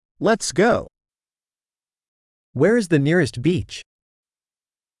Let's go. Where is the nearest beach?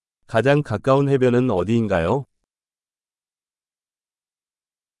 가장 가까운 해변은 어디인가요?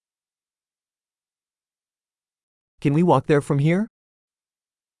 Can we walk there from here?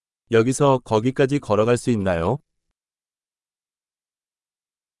 여기서 거기까지 걸어갈 수 있나요?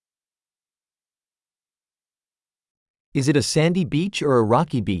 Is it a sandy beach or a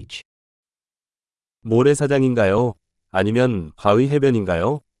rocky beach? 모래사장인가요? 아니면 바위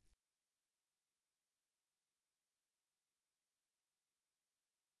해변인가요?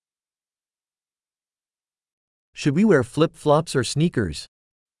 Should we wear flip-flops or sneakers?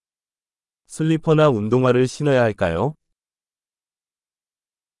 슬리퍼나 운동화를 신어야 할까요?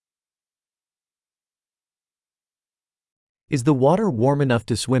 Is the water warm enough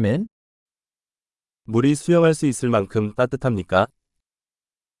to swim in? 물이 수영할 수 있을 만큼 따뜻합니까?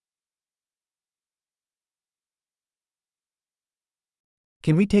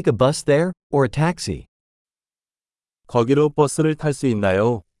 Can we take a bus there, or a taxi? 거기로 버스를 탈 수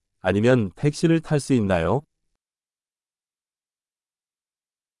있나요? 아니면 택시를 탈 수 있나요?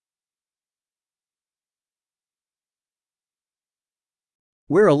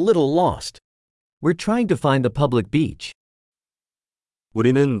 We're a little lost. We're trying to find the public beach.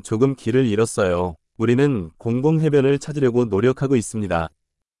 우리는 조금 길을 잃었어요. 우리는 공공 해변을 찾으려고 노력하고 있습니다.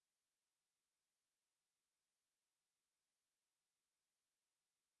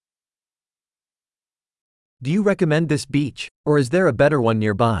 Do you recommend this beach, or is there a better one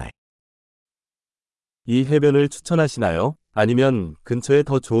nearby? 이 해변을 추천하시나요? 아니면 근처에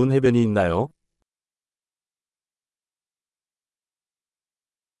더 좋은 해변이 있나요?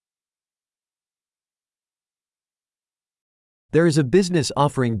 There is a business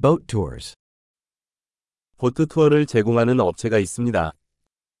offering boat tours. 보트 투어를 제공하는 업체가 있습니다.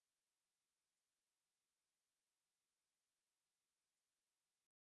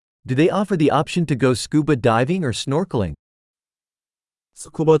 Do they offer the option to go scuba diving or snorkeling?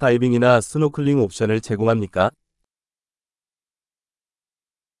 스쿠버 다이빙이나 스노클링 옵션을 제공합니까?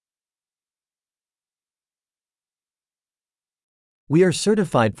 We are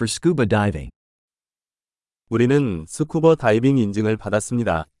certified for scuba diving. 우리는 스쿠버 다이빙 인증을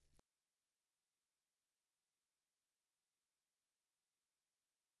받았습니다.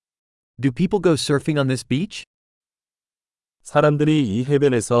 Do people go surfing on this beach? 사람들이 이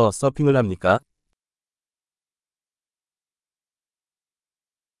해변에서 서핑을 합니까?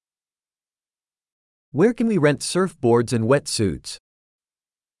 Where can we rent surfboards and wetsuits?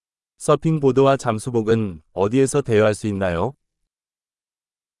 서핑보드와 잠수복은 어디에서 대여할 수 있나요?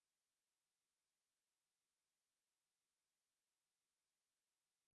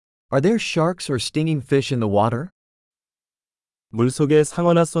 Are there sharks or stinging fish in the water? 물속에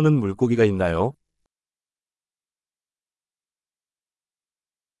상어나 쏘는 물고기가 있나요?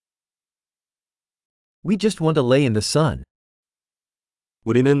 We just want to lay in the sun.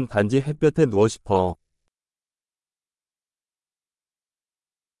 우리는 단지 햇볕에 누워 싶어.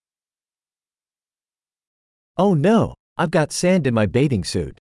 Oh no, I've got sand in my bathing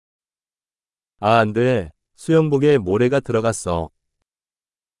suit. 아, 안 돼. 수영복에 모래가 들어갔어.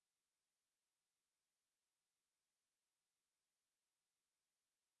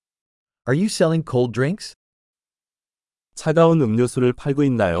 Are you selling cold drinks? 차가운 음료수를 팔고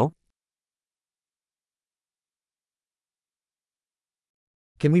있나요?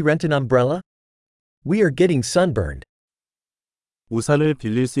 Can we rent an umbrella? We are getting sunburned. 우산을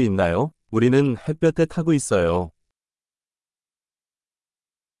빌릴 수 있나요? 우리는 햇볕에 타고 있어요.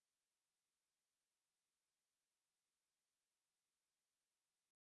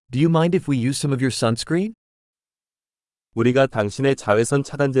 Do you mind if we use some of your sunscreen? 우리가 당신의 자외선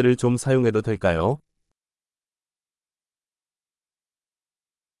차단제를 좀 사용해도 될까요?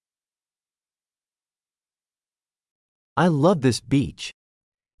 I love this beach.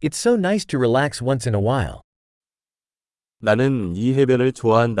 It's so nice to relax once in a while. 나는 이 해변을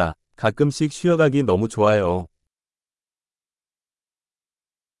좋아한다. 가끔씩 쉬어가기 너무 좋아요.